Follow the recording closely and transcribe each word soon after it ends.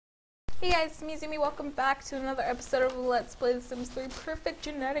Hey guys, it's me, Zumi. Welcome back to another episode of Let's Play The Sims 3 Perfect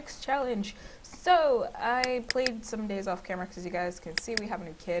Genetics Challenge. So, I played some days off camera because you guys can see we have a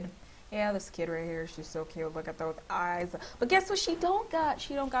new kid. Yeah, this kid right here, she's so cute. Look at those eyes. But guess what she don't got?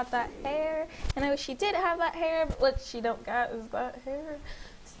 She don't got that hair. And I wish she did have that hair, but what she don't got is that hair.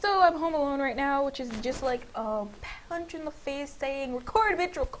 So, I'm home alone right now, which is just like a punch in the face saying, record,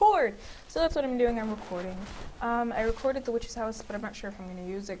 bitch, record! So that's what I'm doing, I'm recording. I recorded The Witch's House, but I'm not sure if I'm going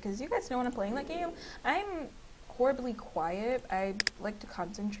to use it, because you guys know when I'm playing that game, I'm horribly quiet. I like to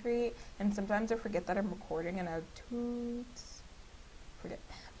concentrate, and sometimes I forget that I'm recording, and I forget.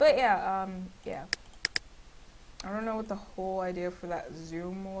 But yeah, yeah. I don't know what the whole idea for that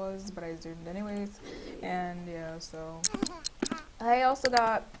zoom was, but I zoomed anyways, and yeah, so... I also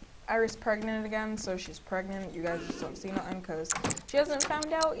got Iris pregnant again, so she's pregnant. You guys just don't see nothing because she hasn't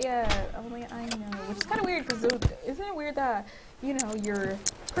found out yet. Only I know, which is kind of weird because isn't it weird that, you know, your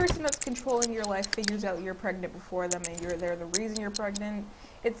person that's controlling your life figures out you're pregnant before them and they're the reason you're pregnant?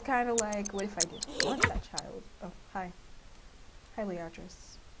 It's kind of like, what if I didn't want that child? Oh, hi. Hi,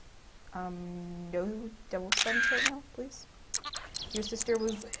 Leatrice. No devil spells right now, please. Your sister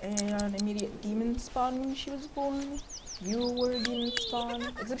was an immediate demon spawn when she was born. You were a demon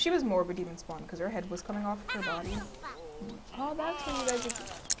spawn. Except she was more of a demon spawn because her head was coming off her body. Oh, that's when you guys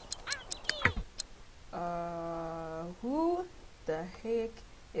are... who the heck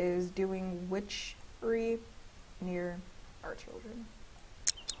is doing witchery near our children?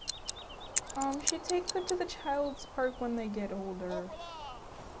 Should take them to the child's park when they get older.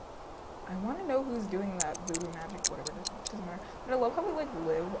 I want to know who's doing that voodoo magic, whatever it is. Doesn't matter. But I love how we like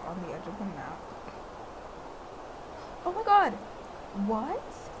live on the edge of the map. Oh my god!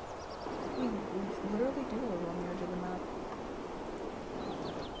 What? We literally do live on the edge of the map.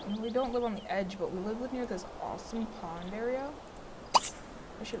 And we don't live on the edge, but we live near this awesome pond area.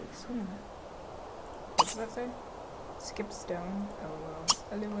 I should like swim in it. What does that say? Skip stone. Oh,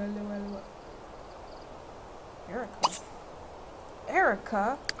 hello, hello, hello. Erica?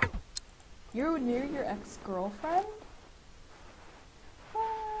 Erica? You're near your ex-girlfriend?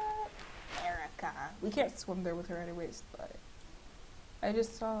 We can't swim there with her anyways, but I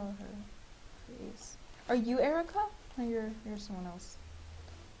just saw her face. Are you Erica? Or you're someone else?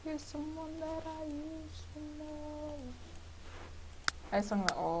 You're someone that I used to know. I sung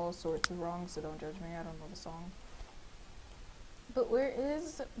that all sorts of wrong, so don't judge me. I don't know the song. But where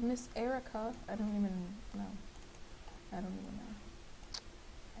is Miss Erica? I don't even know. I don't even know.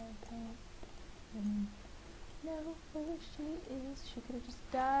 I don't know where she is. She could have just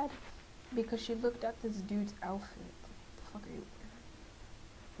died. Because she looked at this dude's outfit. What the fuck are you wearing?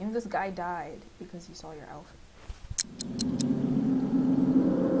 Even this guy died because he saw your outfit.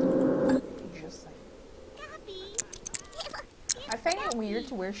 Just saying. I find it weird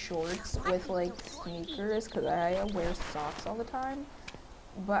to wear shorts with like sneakers because I wear socks all the time.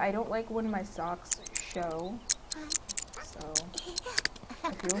 But I don't like when my socks show. So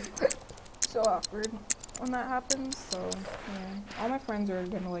I feel so awkward when that happens, so yeah. All my friends are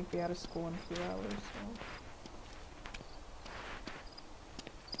gonna like be out of school in a few hours, so.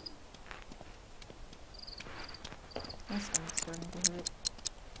 My stomach's starting to hurt.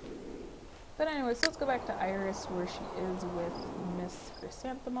 But anyways, let's go back to Iris where she is with Miss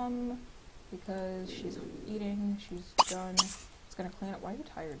Chrysanthemum because she's eating, she's done. It's gonna clean up. Why are you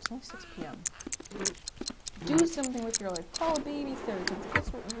tired? It's only 6 p.m. Do something with your life. Call a babysitter because guess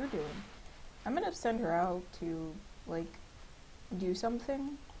what you're doing? I'm gonna send her out to, like, do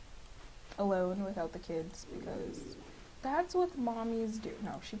something alone without the kids, because that's what mommies do.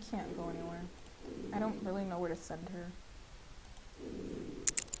 No, she can't go anywhere. I don't really know where to send her.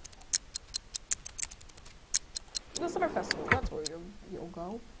 The summer festival, that's where you'll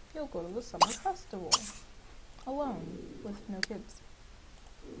go. You'll go to the summer festival. Alone, with no kids.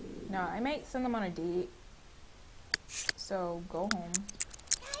 Now, I might send them on a date, so go home.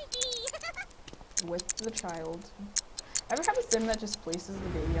 With the child. Ever have a sim that just places the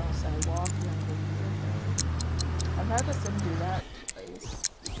baby on the sidewalk and then leaves it there? I've had the sim do that twice.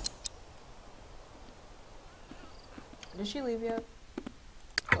 Did she leave yet?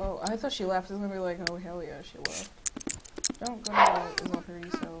 Oh, I thought she left. I was gonna be like, oh hell yeah, she left. Don't go to that is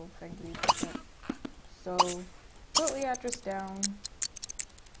already so thank you. So put Leatrice down.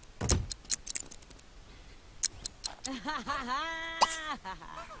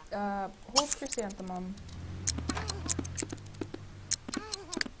 Hold Chrysanthemum.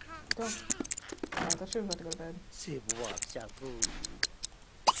 Don't. Oh, I thought she was about to go to bed.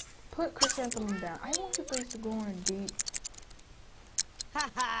 Put Chrysanthemum down. I want you guys to go on a date.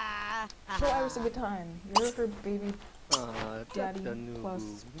 Show Iris a good time. You're her baby daddy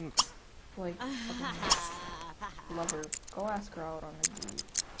plus Like, fucking love her. Go ask her out on a date.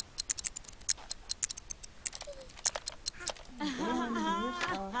 Go on, do your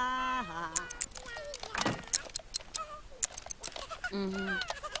stuff.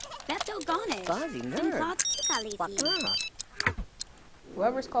 Beto Gonish. Fuzzy nerd.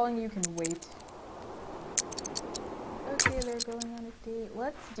 Whoever's calling you can wait. Okay, they're going on a date.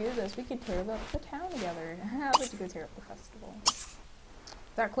 Let's do this. We can tear up the town together. How about you go tear up the festival?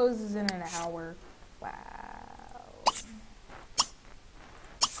 That closes in an hour. Wow.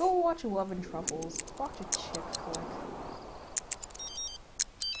 Go watch Love and Truffles. Watch a chick click.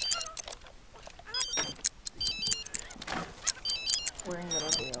 Wearing that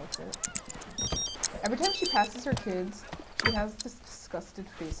ugly outfit. Every time she passes her kids, she has this disgusted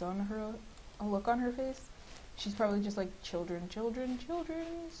face on her, a look on her face. She's probably just like, children, children,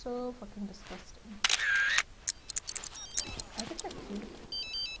 children. So fucking disgusting. I think they're cute.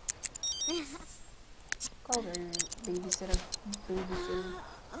 Call her babysitter. Babysitter.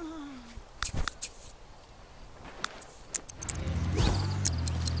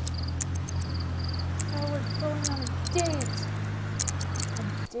 Oh, we're going on a date.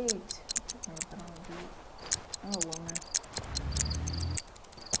 A date. I've been on a date. I'm a loner.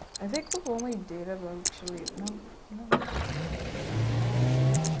 I think the only date I've actually no. I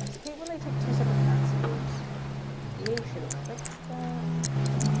hate when they take 2 separate taxis. They should have fixed that.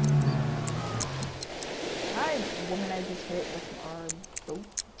 Hi, woman I just hit with our boat.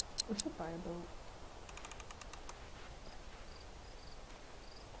 We should buy a boat.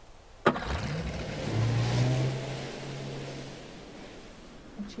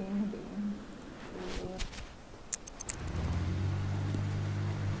 A chain beam.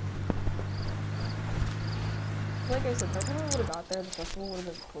 Like I said, by the time we would have got there, the festival would have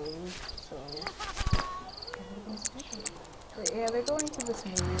been closed, so... But yeah, they're going to this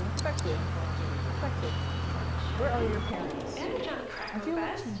movie. Expected. Expected. Where are your parents? I feel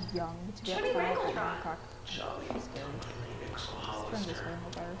like too young to get caught at 1 o'clock. She's scary. Let's turn this way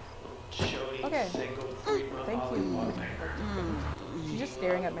with her. Okay. Thank you. She's just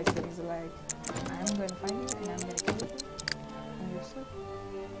staring at my titties like, I'm going to find you and I'm going to kill you. And you're sick.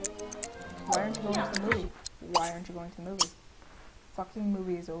 Why aren't you going to the movie? Why aren't you going to the movie? Fucking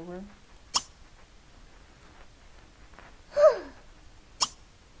movie is over.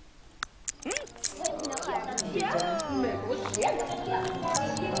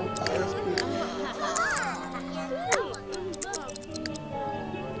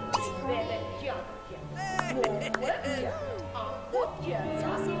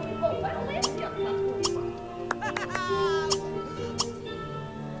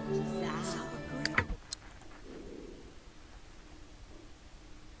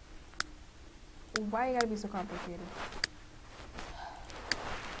 Why you gotta be so complicated?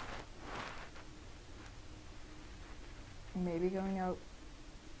 Maybe going out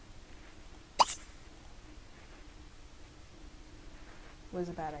was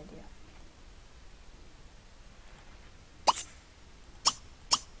a bad idea.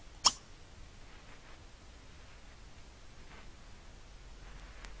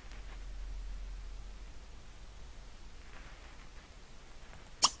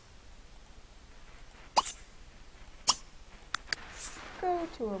 Go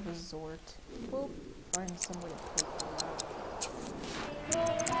to a resort. We'll find somewhere to pay for that.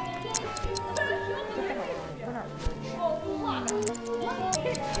 We're not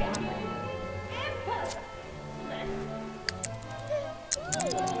rich.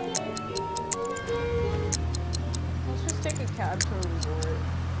 Let's just take a cab to a resort.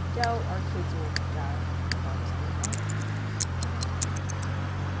 Doubt our kids will die.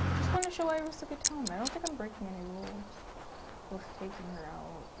 Just want to show Iris a good time. I don't think I'm breaking any rules with taking her out.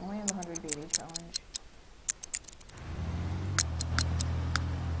 Only in the 100 baby challenge.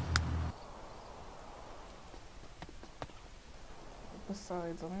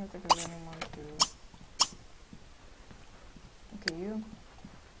 Besides, I don't even think there's anyone to... Okay, you.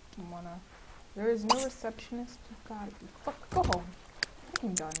 There is no receptionist. God, fuck, go home.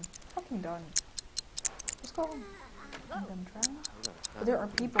 Fucking done. Fucking done. Just go home. I'm done trying. But there are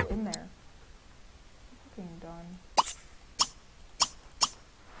people in there. Fucking done.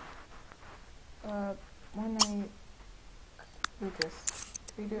 One night... Lucas.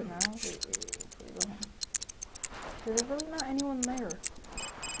 Can we do it now? Wait, before we go home. There's really not anyone there.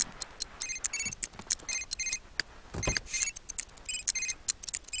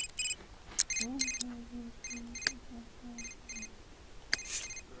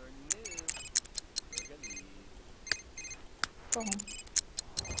 Go home.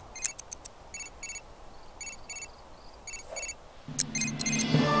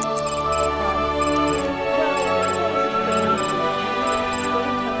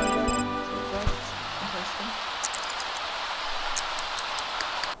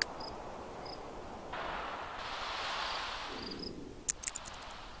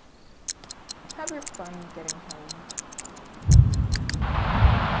 super fun getting home.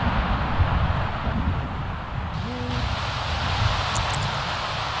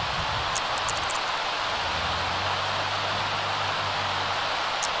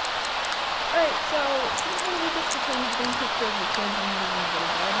 Alright, so usually we get to change things pictures of the kids and then we're gonna go to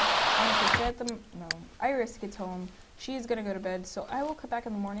bed. Say at the no, Iris gets home. She's gonna go to bed, so I will come back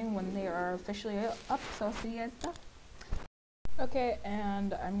in the morning when they are officially up. So I'll see you guys then. Okay,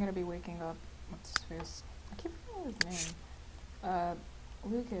 and I'm gonna be waking up. What's his face? I keep forgetting his name.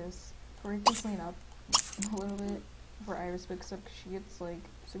 Lucas, for he can clean up a little bit before Iris wakes up because she gets like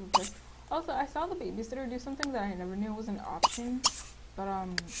super pissed. Also, I saw the babysitter do something that I never knew was an option, but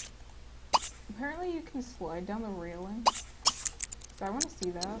apparently you can slide down the railing. So I want to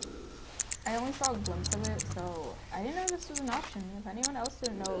see that. I only saw a glimpse of it, so I didn't know this was an option. If anyone else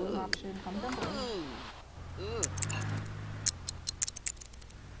didn't know it was an option, comment down below.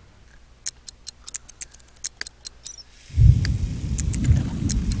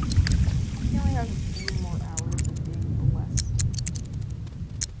 He only has a few more hours of being blessed.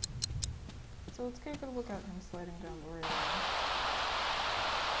 So let's take a look at him sliding down the railing.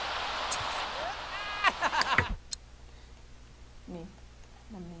 Me.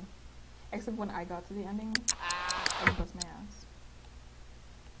 Not me. Except when I got to the ending, I would bust my ass.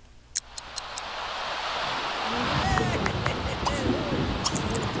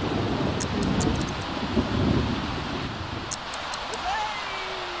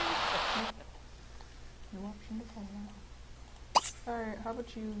 No option to follow. Alright, how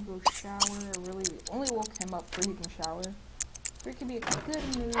about you go shower? I really only woke him up so he can shower. So he can be a good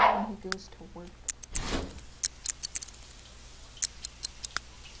mood when he goes to work.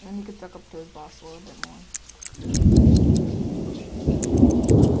 And he could suck up to his boss a little bit more.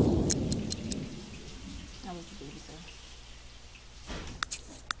 That was the babysitter.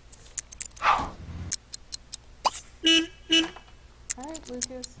 Alright,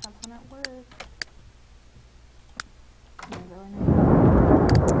 Lucas, have fun at work. There you go,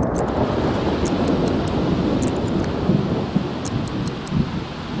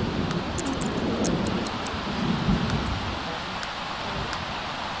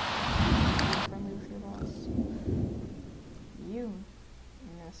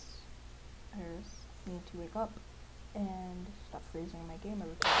 to wake up and stop freezing my game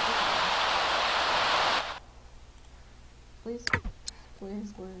every time. Please,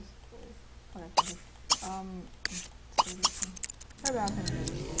 please, please, please. Okay, thank you. Her bathroom is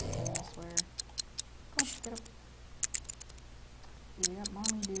I swear. Come on, get up. You got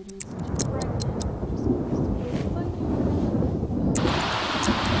mommy duties and she's pregnant.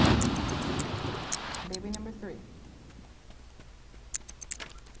 Baby number 3.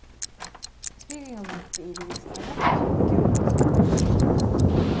 Speaking of babies,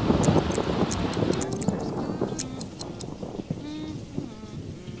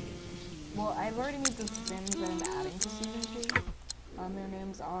 well, I've already made the Sims that I'm adding to season 2. Their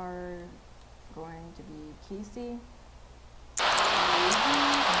names are going to be Casey,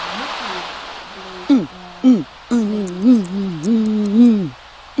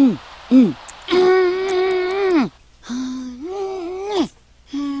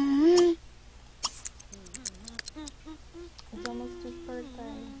 It's almost his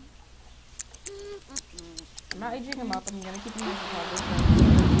birthday. I'm not aging him up, I'm gonna keep him as a toddler.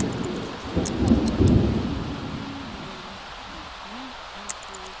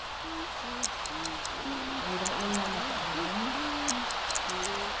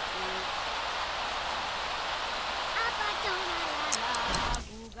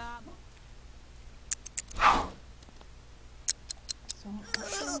 So,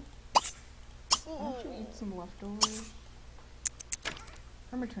 why don't you eat some leftovers?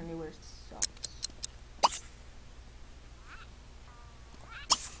 Her maternity wear sucks.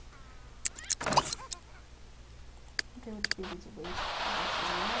 Okay, which baby's a waste?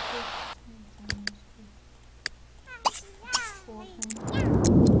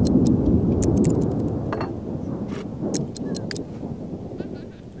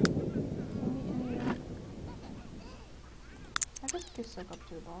 I guess you suck up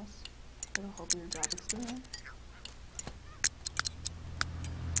to your boss. It'll help your job experience.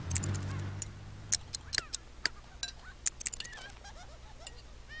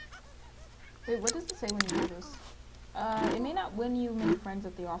 Wait, what does it say when you do this? It may not win you many friends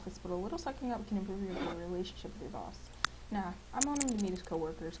at the office, but a little sucking up can improve your relationship with your boss. Nah, I want him to meet his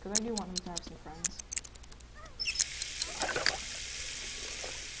coworkers, because I do want him to have some friends.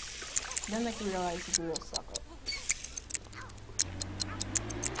 Then they can realize he's a real suck up.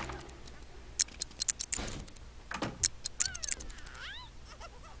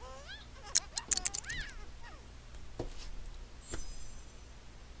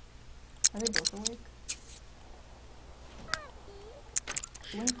 Are they both awake?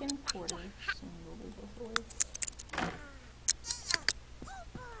 Lincoln Porter. Soon will be both awake.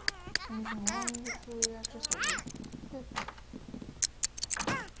 Anything wrong with the reactor circuit? Good.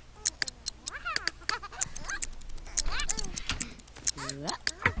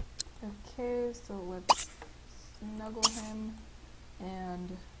 Okay, so let's snuggle him and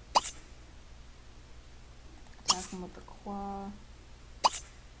attack him with the claw.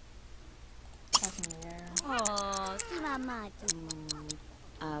 Attack him in the air. Oh, Mamatu.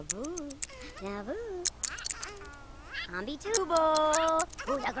 Abu. Nabu. Ambi Tubo.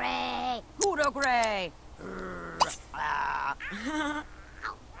 Huda Gray. Huda Gray!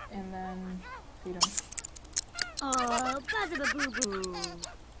 And then feed him. Oh, Bazababoo.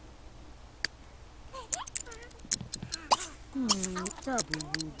 Tabu.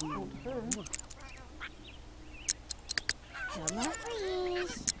 Hold her.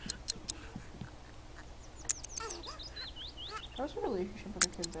 How's her relationship with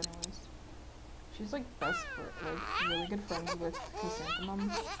her kids anyways? She's like best friend, like really good friends with Chrysanthemum,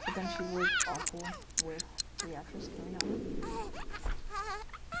 but then she's like awful with the actress doing it.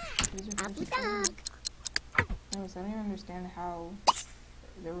 These are first friends. Anyways, I don't even understand how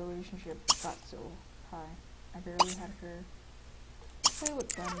their relationship got so high. I barely had her play with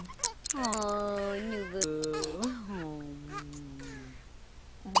them. Oh, Nubu.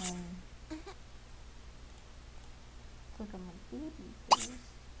 And then click on my baby face.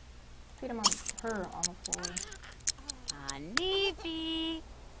 Feed him on her on the floor. Anifi.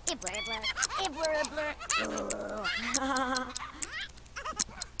 Ibra.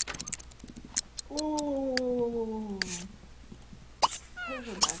 Ooh. Put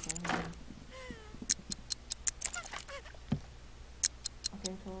her back in here.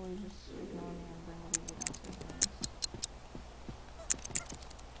 Okay, totally just ignore me and bring the baby downstairs.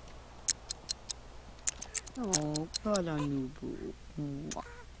 Oh, Pala Nubu.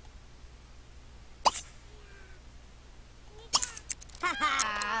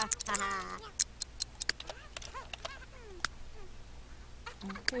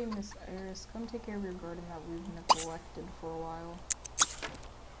 Okay, Miss Iris, come take care of your garden that we've neglected for a while.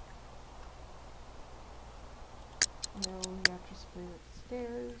 No, you have to spray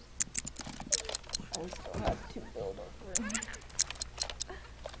upstairs. I still have to build over it.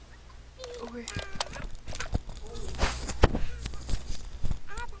 Okay.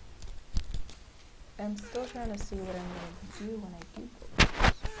 I'm still trying to see what I'm going to do when I do this.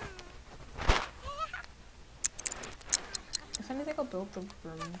 If anything, I'll build the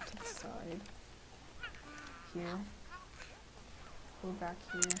room to the side. Here. Go back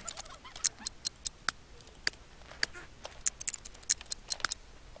here.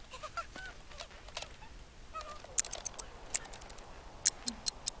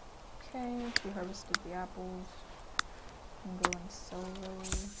 Okay, we harvested the apples. I'm going to go and sell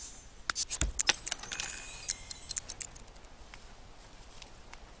those.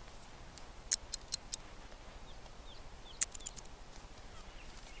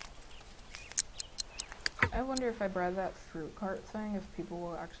 I wonder if I buy that fruit cart thing, if people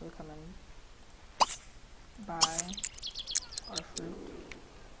will actually come and buy our fruit.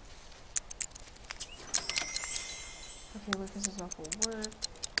 Okay, Lucas is off of work.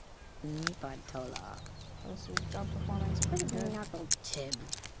 Nipatola. Also, his job performance is pretty good. Knuckle Tim.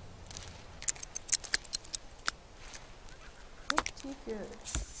 Pretty good.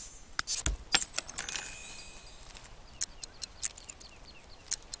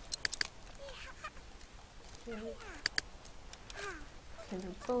 Okay,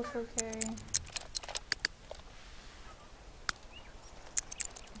 they're both okay.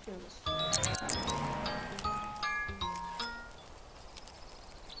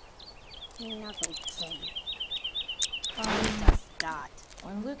 Knuckle Tim. Dot.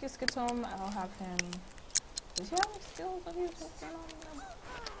 When Lucas gets home, I'll have him. Does he have any skills? What do you think going on with him?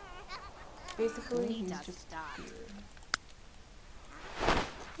 Basically, he's Nita just Stott.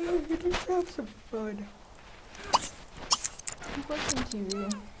 here. He just have some fun. He's watching TV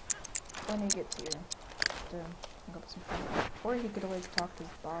when he gets here to hook up some fun. Or he could always talk to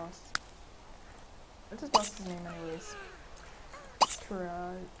his boss. What's his boss's name, anyways?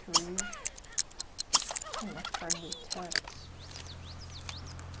 Tariq. I'm gonna find the text.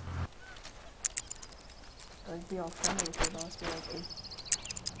 Like, be all friendly with your boss, be like, hey,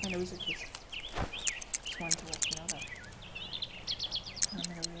 I know he's a kid. Just wanted to let you know that. And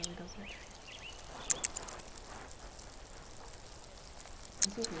then it really does it.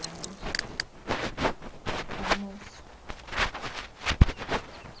 Is he here? Almost.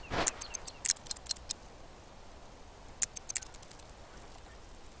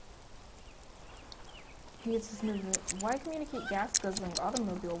 It's just why communicate gas guzzling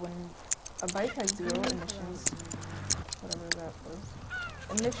automobile when a bike has zero emissions? Whatever that was.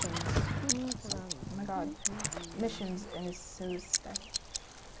 Emissions. Oh my god. Emissions and is so stuck.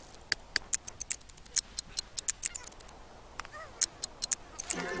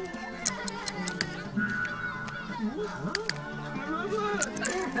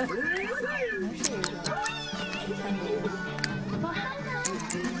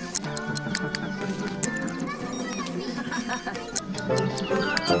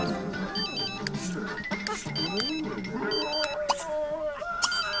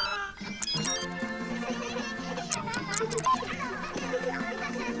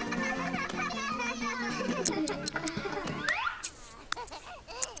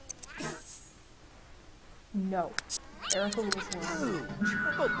 No. Erica was wrong.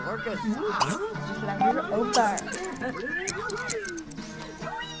 Triple burger. Just let her over.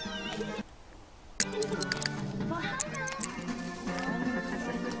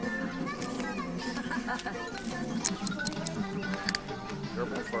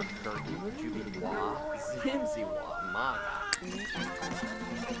 Triple fuck turkey. Juby wa. Zimzy wa. Maga.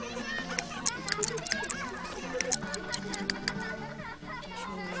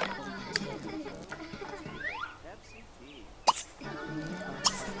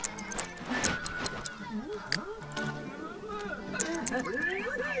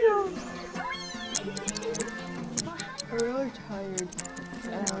 I'm really tired. I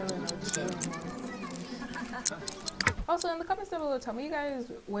don't really know what to do anymore. Also, in the comments down below, tell me you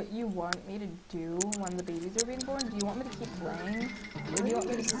guys what you want me to do when the babies are being born. Do you want me to keep playing? Or do you want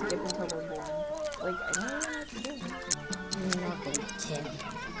me to skip until they're born? Like, I don't know what to do. Nothing, Tim.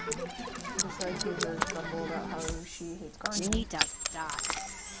 Besides hear her grumble about how she hates You gardening. need to stop.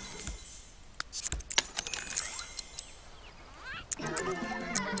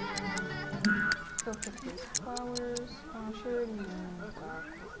 Go pick these flowers. Sure, we can back.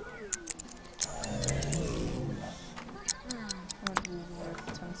 What did we worth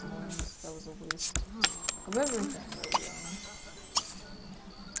 10 simoleons? That was a waste of everything, to be honest.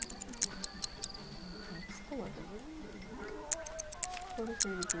 It's still like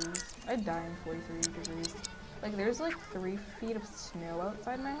 43 degrees. I'd die in 43 degrees. Like, there's like 3 feet of snow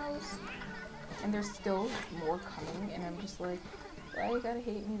outside my house, and there's still more coming, and I'm just like, why you gotta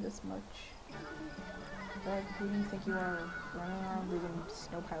hate me this much? Like, who do you think you are, running around leaving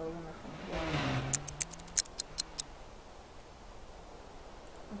snow piles on my front door?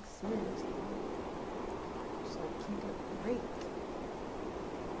 Like, seriously. Just like, keep it great.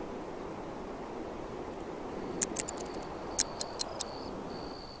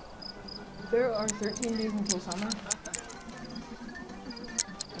 There are 13 days until summer.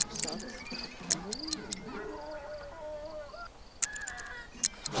 Which sucks.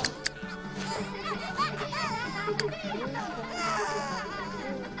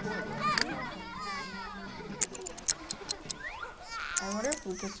 I wonder if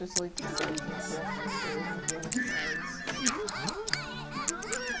Lucas just like decided to sit upstairs and feel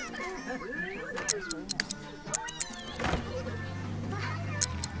his legs.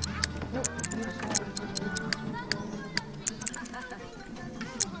 Nope, you just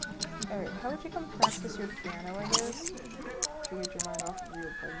alright, how would you come practice your piano, I guess? To get your mind off of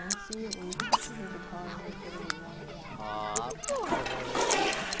your pregnancy, or you can play your guitar and make whatever you want.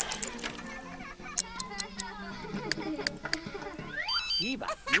 Shiba.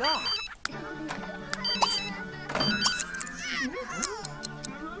 No.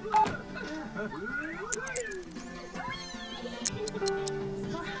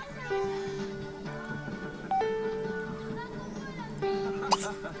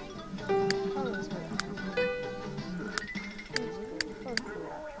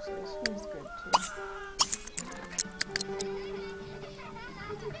 He's good too.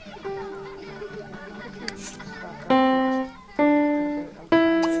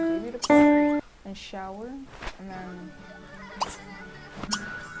 And shower, and then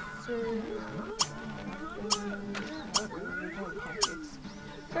serve.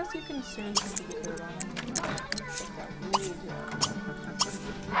 Guess you can serve the good on it. Take that really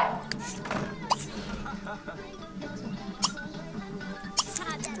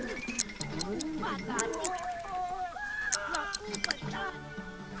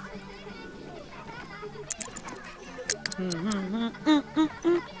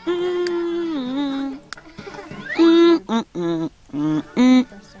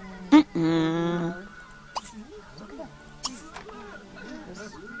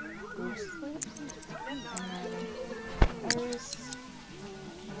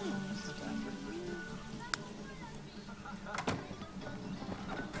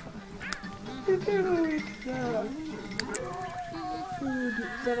Okay, the food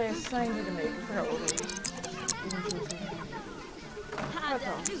that I assigned you to make. I forgot what it was. That's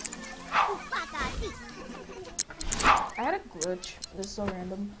all. I had a glitch. This is so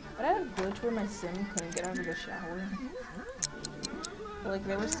random. But I had a glitch where my sim couldn't get out of the shower. Like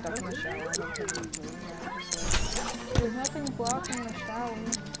they were stuck in the shower. And they couldn't move. So, there's nothing blocking the shower.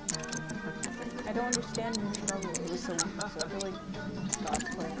 I don't understand your struggle. It was so weird. So I feel like stop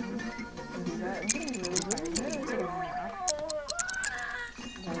playing and do that. I'm getting really tired. I'm gonna take a nap.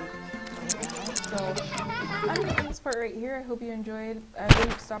 So I'm gonna end this part right here. I hope you enjoyed. I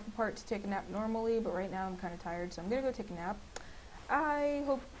didn't stop the part to take a nap normally, but right now I'm kind of tired, so I'm gonna go take a nap. I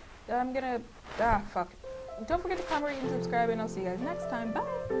hope I'm gonna fuck. Don't forget to comment, rate, and subscribe, and I'll see you guys next time.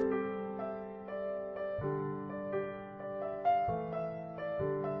 Bye.